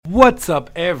What's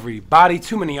up, everybody?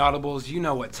 Too many audibles. You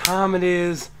know what time it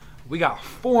is. We got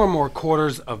 4 more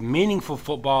quarters of meaningful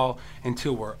football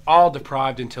until we're all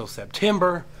deprived until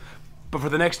September. But for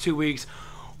the next 2 weeks,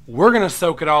 we're going to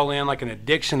soak it all in like an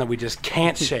addiction that we just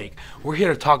can't shake. We're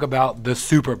here to talk about the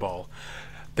Super Bowl.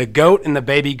 The GOAT and the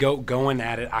baby GOAT going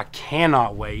at it. I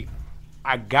cannot wait.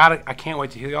 I can't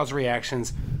wait to hear y'all's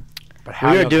reactions. But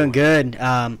how we are doing good.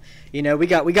 We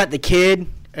got the kid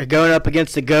going up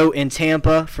against the GOAT in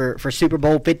Tampa for Super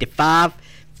Bowl 55.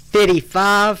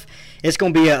 It's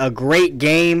going to be a great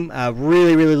game.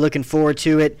 Really, really looking forward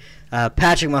to it.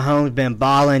 Patrick Mahomes been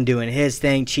balling, doing his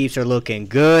thing. Chiefs are looking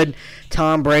good.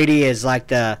 Tom Brady is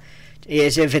like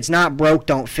if it's not broke,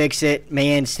 don't fix it.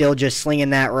 Man, still just slinging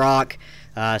that rock.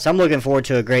 So I'm looking forward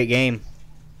to a great game.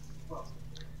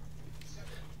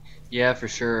 Yeah, for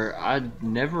sure. I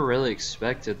never really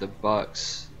expected the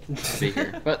Bucks to be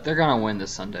here, but they're gonna win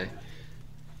this Sunday.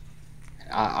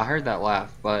 I heard that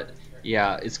laugh, but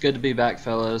yeah, it's good to be back,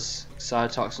 fellas. Excited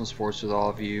to talk some sports with all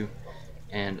of you,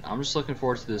 and I'm just looking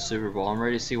forward to the Super Bowl. I'm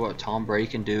ready to see what Tom Brady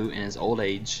can do in his old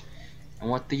age, and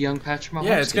what the young Patrick Mahomes.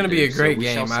 Yeah, it's going to be a great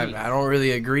game. I don't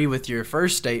really agree with your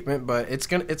first statement, but it's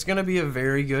gonna be a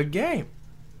very good game.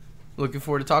 Looking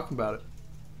forward to talking about it.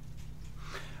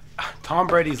 Tom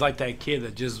Brady's like that kid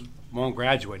that just won't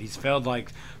graduate. He's failed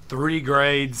like 3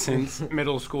 grades since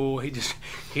middle school. He just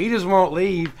won't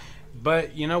leave.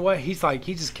 But you know what? He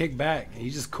just kicked back.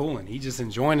 He's just cooling. He's just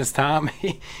enjoying his time.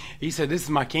 He said, "This is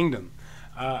my kingdom."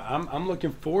 I'm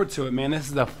looking forward to it, man. This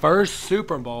is the first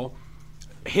Super Bowl.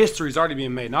 History's already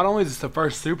being made. Not only is this the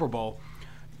first Super Bowl,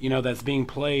 that's being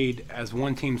played as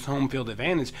one team's home field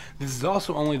advantage, this is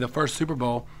also only the first Super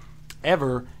Bowl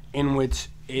ever in which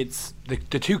it's the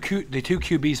two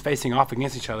QBs facing off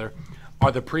against each other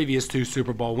are the previous 2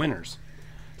 Super Bowl winners.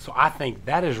 So I think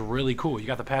that is really cool. You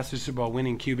got the past 2 Super Bowl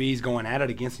winning QBs going at it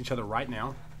against each other right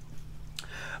now.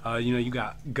 You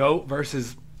got GOAT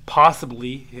versus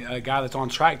possibly a guy that's on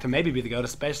track to maybe be the GOAT,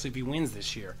 especially if he wins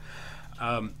this year.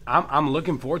 I'm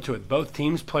looking forward to it. Both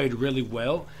teams played really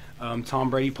well.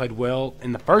 Tom Brady played well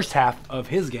in the first half of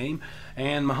his game,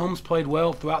 and Mahomes played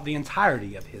well throughout the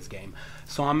entirety of his game.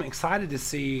 So I'm excited to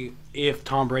see if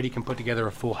Tom Brady can put together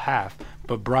a full half.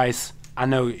 But Bryce, I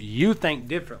know you think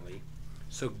differently.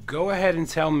 So go ahead and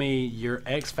tell me your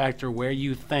X factor, where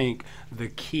you think the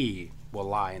key will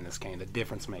lie in this game, the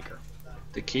difference maker.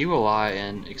 The key will lie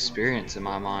in experience in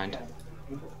my mind.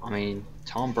 I mean,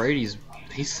 Tom Brady's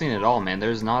he's seen it all, man.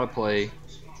 There's not a play,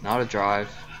 not a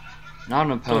drive, not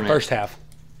an opponent. For the first half.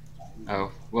 Oh,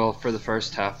 well, for the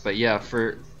first half. But yeah,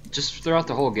 for just throughout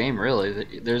the whole game,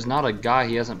 really. There's not a guy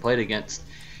he hasn't played against,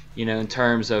 in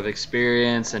terms of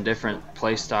experience and different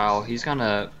play style. He's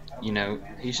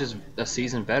he's just a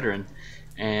seasoned veteran.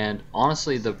 And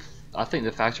honestly, I think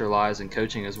the factor lies in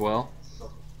coaching as well.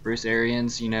 Bruce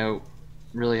Arians,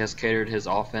 really has catered his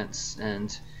offense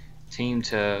and team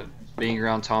to being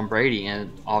around Tom Brady.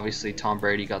 And obviously, Tom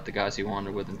Brady got the guys he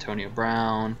wanted with Antonio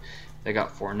Brown. They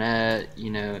got Fournette,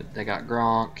 they got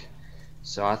Gronk.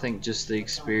 So I think just the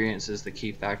experience is the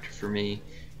key factor for me.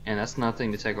 And that's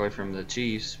nothing to take away from the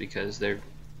Chiefs because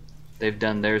they've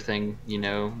done their thing,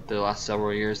 the last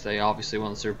several years. They obviously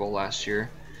won the Super Bowl last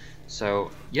year. So,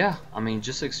 yeah, I mean,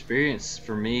 just experience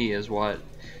for me is what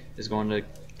is going to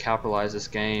capitalize this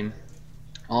game.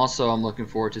 Also, I'm looking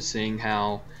forward to seeing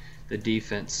how the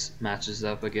defense matches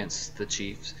up against the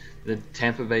Chiefs. The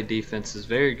Tampa Bay defense is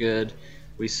very good.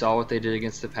 We saw what they did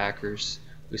against the Packers.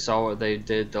 We saw what they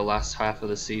did the last half of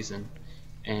the season.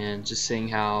 And just seeing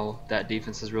how that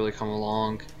defense has really come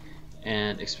along.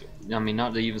 And,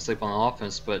 not to even sleep on the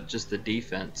offense, but just the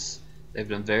defense. They've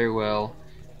done very well.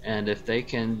 And if they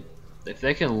can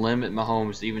limit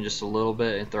Mahomes even just a little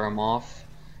bit and throw him off,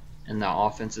 and the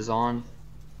offense is on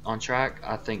track,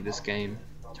 I think this game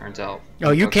turns out.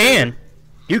 Oh, you can.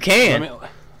 You can.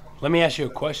 Let me ask you a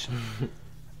question.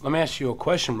 Let me ask you a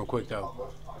question real quick, though.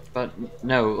 But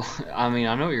no, I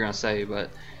know what you're gonna say,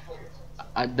 but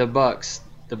the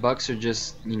Bucks are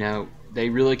just they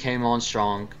really came on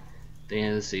strong at the end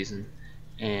of the season,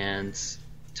 and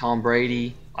Tom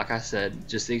Brady, like I said,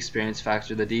 just the experience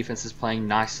factor. The defense is playing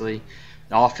nicely,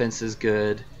 the offense is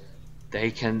good. They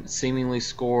can seemingly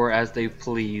score as they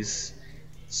please,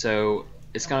 so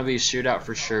it's gonna be a shootout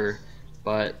for sure.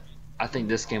 But I think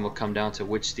this game will come down to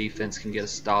which defense can get a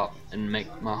stop and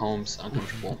make Mahomes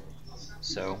uncomfortable.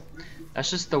 So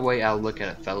that's just the way I look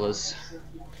at it, fellas.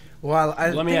 Well,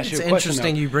 let me ask you a question.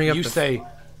 Interesting you bring up. You say,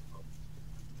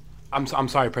 I'm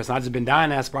sorry, Preston. I've just been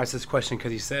dying to ask Bryce this question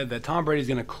because he said that Tom Brady's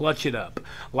going to clutch it up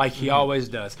like he always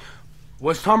does.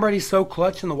 Was Tom Brady so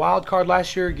clutch in the wild card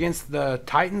last year against the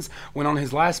Titans when on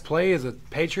his last play as a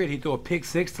Patriot he threw a pick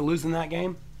six to lose in that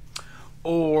game?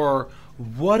 Or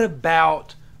what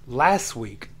about last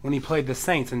week when he played the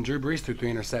Saints and Drew Brees threw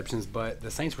 3 interceptions, but the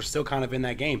Saints were still kind of in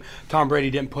that game? Tom Brady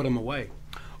didn't put him away.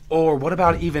 Or what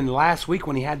about even last week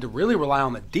when he had to really rely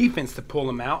on the defense to pull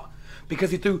him out because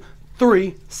he threw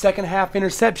 3 second-half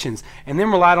interceptions and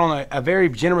then relied on a very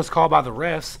generous call by the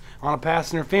refs on a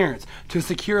pass interference to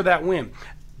secure that win.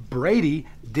 Brady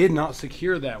did not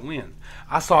secure that win.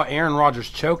 I saw Aaron Rodgers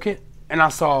choke it, and I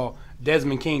saw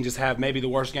Desmond King just have maybe the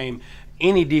worst game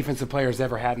any defensive player has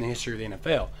ever had in the history of the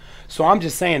NFL. So I'm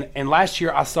just saying, and last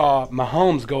year I saw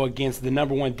Mahomes go against the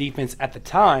number 1 defense at the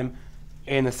time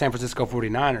in the San Francisco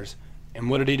 49ers. And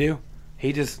what did he do?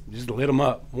 He just lit them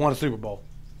up, won a Super Bowl.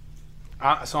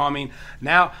 So, I mean,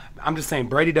 now I'm just saying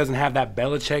Brady doesn't have that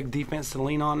Belichick defense to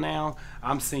lean on now.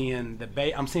 I'm seeing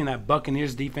that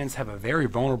Buccaneers defense have a very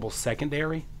vulnerable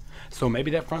secondary. So maybe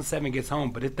that front 7 gets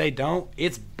home. But if they don't,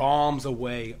 it's bombs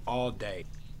away all day.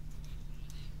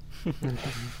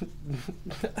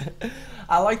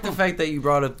 I like the fact that you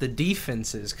brought up the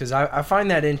defenses because I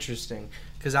find that interesting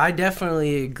because I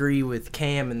definitely agree with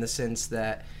Cam in the sense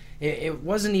that it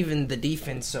wasn't even the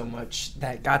defense so much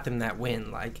that got them that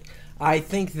win. Like, I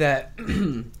think that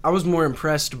I was more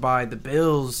impressed by the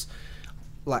Bills'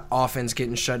 offense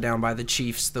getting shut down by the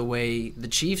Chiefs the way the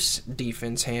Chiefs'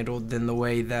 defense handled than the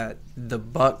way that the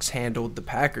Bucs handled the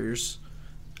Packers.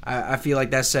 I feel like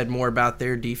that said more about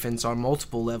their defense on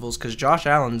multiple levels because Josh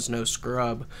Allen's no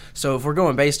scrub. So if we're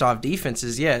going based off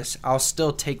defenses, yes, I'll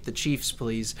still take the Chiefs,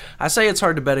 please. I say it's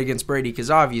hard to bet against Brady because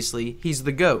obviously he's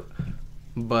the GOAT.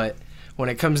 But when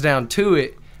it comes down to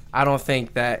it, I don't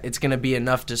think that it's going to be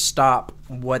enough to stop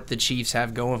what the Chiefs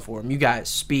have going for them. You got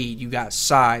speed, you got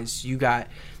size, you got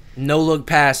no-look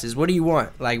passes. What do you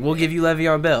want? Like, we'll give you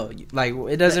Le'Veon Bell. Like,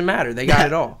 it doesn't matter. They got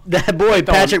it all. That boy,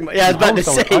 Patrick, I was about to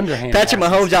say, Patrick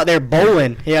Mahomes out there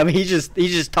bowling. Yeah, I mean, he's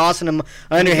just tossing them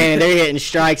underhand. They're hitting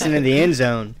strikes into the end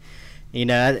zone. You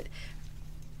know,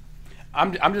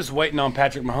 I'm just waiting on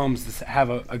Patrick Mahomes to have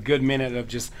a good minute of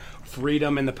just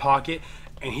freedom in the pocket.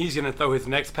 And he's going to throw his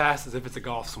next pass as if it's a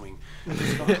golf swing.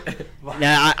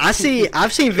 Now I've seen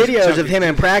videos of him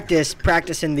in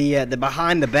practicing the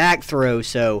behind the back throw.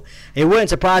 So it wouldn't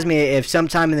surprise me if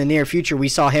sometime in the near future we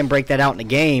saw him break that out in the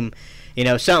game. You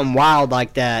know, something wild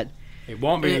like that. It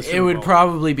won't be. It would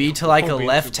probably be to like a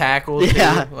left tackle.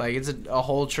 Yeah, too. Like it's a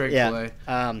whole trick play.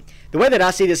 The way that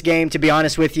I see this game, to be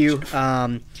honest with you,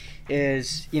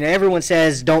 is everyone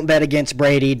says don't bet against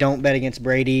Brady, don't bet against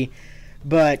Brady.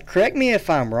 But correct me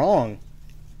if I'm wrong.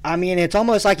 I mean, it's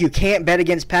almost like you can't bet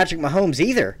against Patrick Mahomes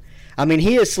either. I mean,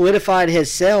 he has solidified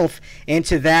himself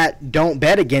into that don't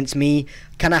bet against me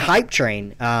kind of hype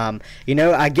train. I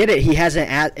get it. He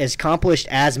hasn't accomplished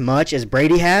as much as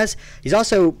Brady has.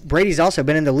 Brady's also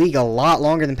been in the league a lot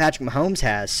longer than Patrick Mahomes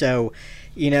has. So,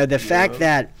 the fact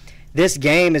that this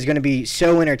game is going to be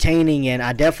so entertaining, and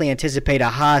I definitely anticipate a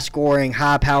high-scoring,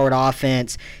 high-powered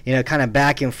offense, kind of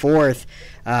back and forth.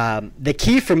 The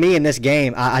key for me in this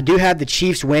game, I do have the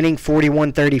Chiefs winning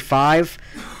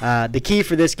 41-35. The key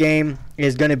for this game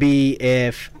is going to be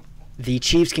if the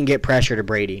Chiefs can get pressure to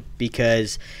Brady,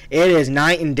 because it is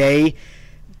night and day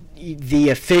the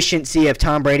efficiency of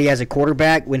Tom Brady as a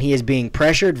quarterback when he is being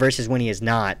pressured versus when he is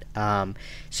not.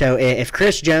 So if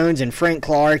Chris Jones and Frank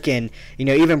Clark and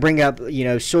even bring up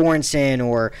Sorensen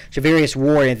or Javarius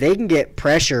Ward, if they can get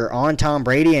pressure on Tom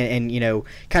Brady and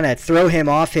kind of throw him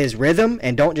off his rhythm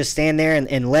and don't just stand there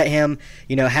and let him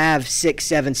have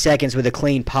 6-7 seconds with a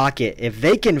clean pocket, if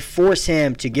they can force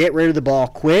him to get rid of the ball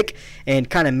quick and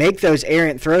kind of make those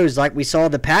errant throws like we saw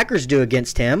the Packers do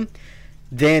against him,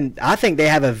 then I think they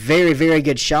have a very, very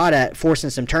good shot at forcing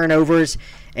some turnovers.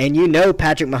 And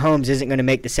Patrick Mahomes isn't going to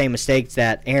make the same mistakes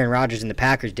that Aaron Rodgers and the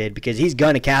Packers did, because he's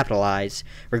going to capitalize.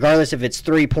 Regardless if it's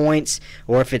 3 points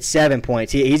or if it's 7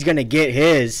 points, he's going to get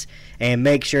his and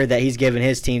make sure that he's giving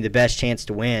his team the best chance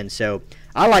to win. So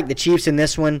I like the Chiefs in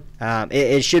this one.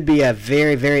 It should be a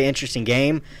very, very interesting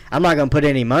game. I'm not going to put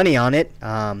any money on it,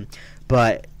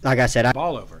 but like I said,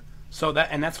 ball over. So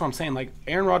that's what I'm saying. Like,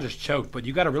 Aaron Rodgers choked, but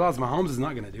you got to realize Mahomes is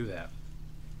not going to do that.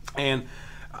 And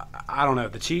I don't know.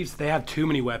 The Chiefs, they have too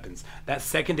many weapons. That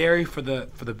secondary for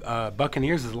the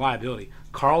Buccaneers is a liability.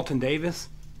 Carlton Davis,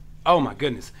 oh my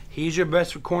goodness, he's your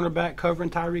best cornerback covering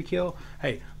Tyreek Hill.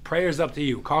 Hey, prayers up to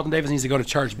you. Carlton Davis needs to go to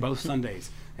church both Sundays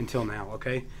until now.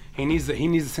 Okay, he needs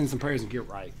to send some prayers and get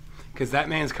right, because that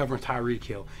man's covering Tyreek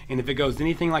Hill. And if it goes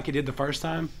anything like it did the first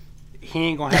time, he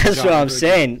ain't gonna have. That's what I'm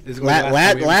saying.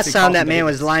 Last time that man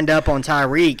was lined up on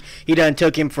Tyreek, he done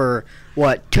took him for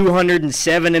what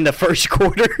 207 in the first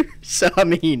quarter. So I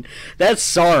mean, that's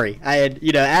sorry. I had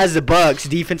as the Bucs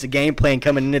defensive game plan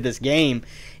coming into this game,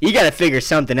 you got to figure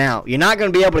something out. You're not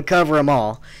going to be able to cover them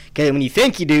all. Okay, when you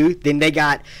think you do, then they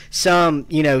got some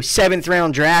 7th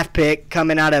round draft pick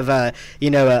coming out of a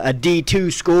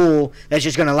D2 school that's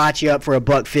just going to light you up for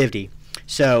 $150.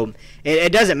 So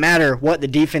it doesn't matter what the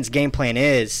defense game plan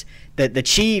is. That the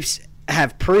Chiefs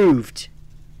have proved.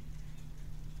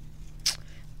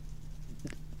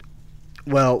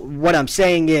 Well, what I'm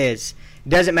saying is, it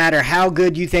doesn't matter how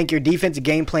good you think your defensive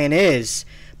game plan is.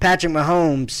 Patrick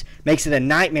Mahomes makes it a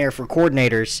nightmare for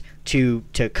coordinators to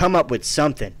come up with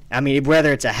something. I mean,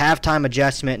 whether it's a halftime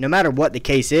adjustment, no matter what the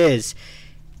case is,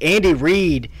 Andy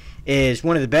Reid is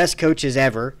one of the best coaches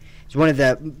ever. He's one of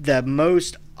the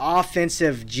most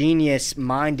offensive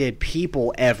genius-minded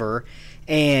people ever,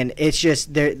 and it's just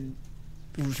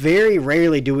very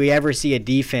rarely do we ever see a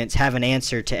defense have an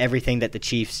answer to everything that the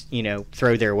Chiefs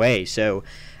throw their way. So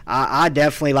I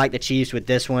definitely like the Chiefs with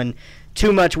this one.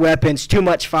 Too much weapons, too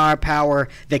much firepower.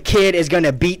 The kid is going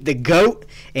to beat the GOAT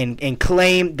and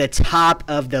claim the top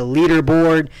of the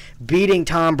leaderboard, beating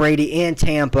Tom Brady in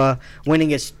Tampa,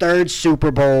 winning his 3rd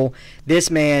Super Bowl. This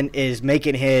man is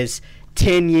making his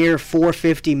 10-year,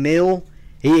 $450 million.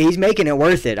 He's making it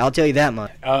worth it. I'll tell you that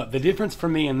much. The difference for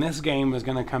me in this game is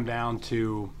going to come down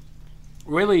to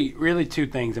really two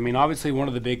things. I mean, obviously one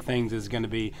of the big things is going to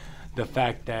be the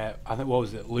fact that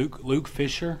Luke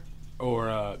Fisher.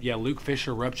 Luke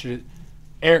Fisher ruptured it.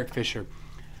 Eric Fisher.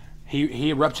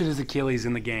 He ruptured his Achilles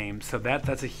in the game, so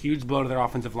that's a huge blow to their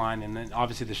offensive line. And then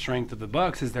obviously the strength of the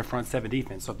Bucs is their front 7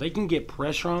 defense. So if they can get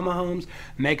pressure on Mahomes,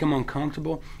 make him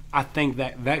uncomfortable, I think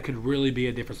that could really be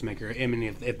a difference maker. I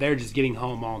mean, if they're just getting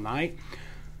home all night.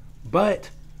 But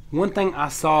one thing I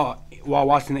saw while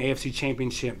watching the AFC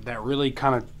Championship that really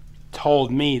kind of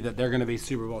told me that they're going to be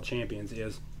Super Bowl champions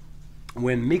is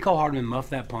when Mecole Hardman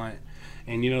muffed that punt.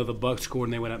 And the Bucs scored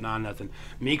and they went up 9-0.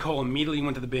 Mecole immediately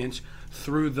went to the bench,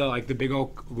 threw the big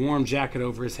old warm jacket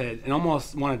over his head, and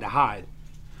almost wanted to hide.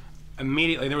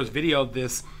 Immediately, there was video of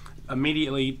this.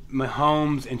 Immediately,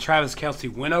 Mahomes and Travis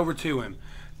Kelce went over to him,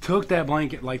 took that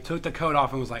blanket, took the coat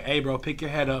off, and was like, "Hey, bro, pick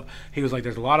your head up." He was like,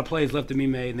 "There's a lot of plays left to be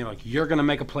made," and they're like, "You're gonna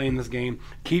make a play in this game.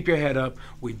 Keep your head up.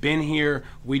 We've been here.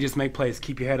 We just make plays.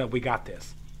 Keep your head up. We got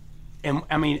this." And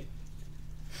I mean.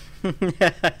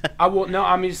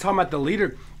 I'm just talking about the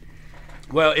leader.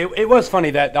 Well, it was funny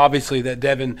that obviously that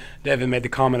Devin made the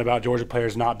comment about Georgia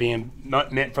players not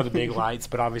meant for the big lights,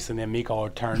 but obviously then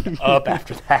Mecole turned up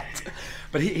after that.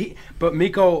 But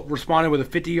Mecole responded with a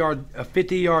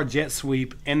 50-yard jet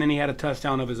sweep, and then he had a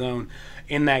touchdown of his own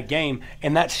in that game,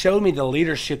 and that showed me the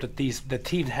leadership that the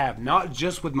teams have, not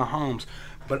just with Mahomes,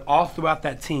 but all throughout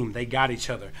that team. They got each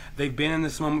other. They've been in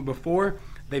this moment before.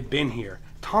 They've been here.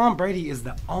 Tom Brady is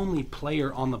the only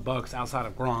player on the Bucs outside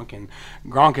of Gronk, and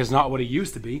Gronk is not what he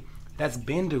used to be, that's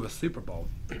been to a Super Bowl.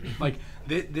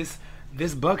 This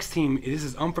Bucs team, this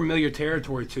is unfamiliar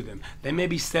territory to them. They may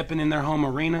be stepping in their home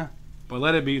arena, but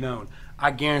let it be known, I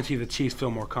guarantee the Chiefs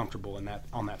feel more comfortable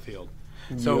on that field.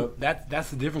 So that's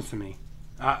the difference to me.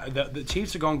 The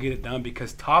Chiefs are going to get it done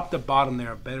because top to bottom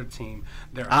they're a better team.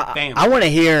 They're a family. I want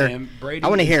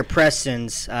to hear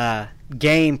Preston's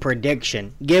game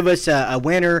prediction. Give us a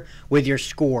winner with your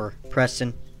score,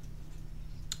 Preston.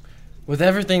 With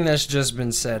everything that's just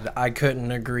been said, I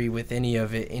couldn't agree with any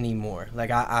of it anymore.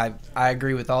 I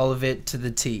agree with all of it to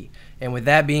the T. And with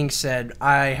that being said,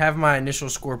 I have my initial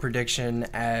score prediction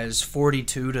as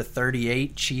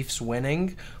 42-38 Chiefs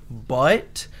winning,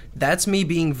 but that's me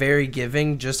being very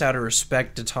giving just out of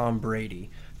respect to Tom Brady.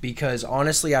 Because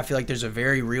honestly, I feel like there's a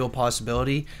very real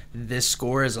possibility this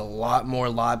score is a lot more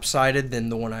lopsided than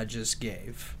the one I just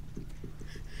gave.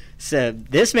 So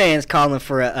this man's calling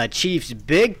for a Chiefs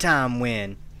big-time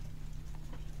win.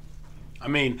 I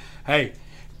mean, hey,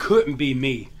 couldn't be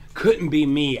me. Couldn't be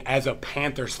me as a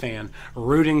Panthers fan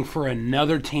rooting for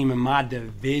another team in my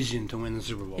division to win the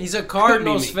Super Bowl. He's a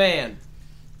Cardinals fan.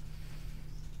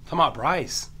 Talking about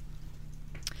Bryce.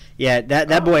 Yeah,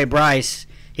 that boy Bryce,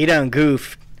 he done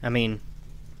goofed. I mean...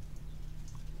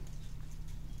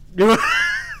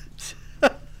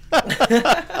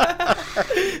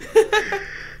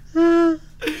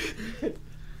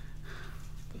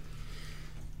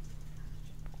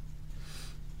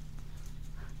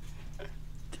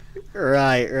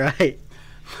 Right.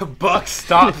 The buck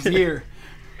stops here.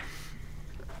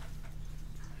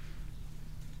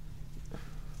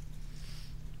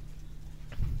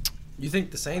 You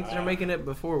think the Saints are making it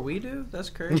before we do? That's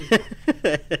crazy.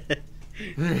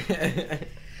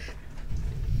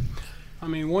 I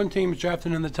mean, one team's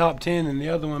drafted in the top 10 and the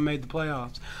other one made the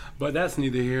playoffs. But that's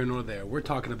neither here nor there. We're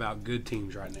talking about good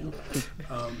teams right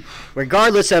now.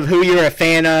 Regardless of who you're a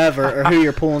fan of or who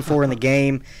you're pulling for in the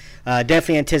game,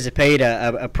 definitely anticipate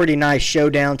a pretty nice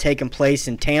showdown taking place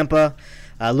in Tampa.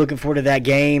 Looking forward to that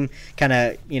game, kind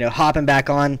of, hopping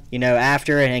back on,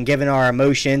 after and giving our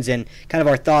emotions and kind of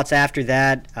our thoughts after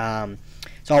that.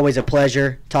 It's always a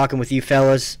pleasure talking with you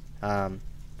fellas. It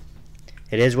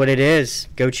is what it is.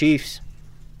 Go Chiefs.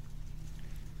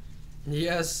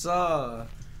 Yes, sir.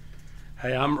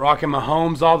 Hey, I'm rocking my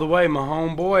Mahomes all the way, my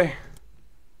homeboy.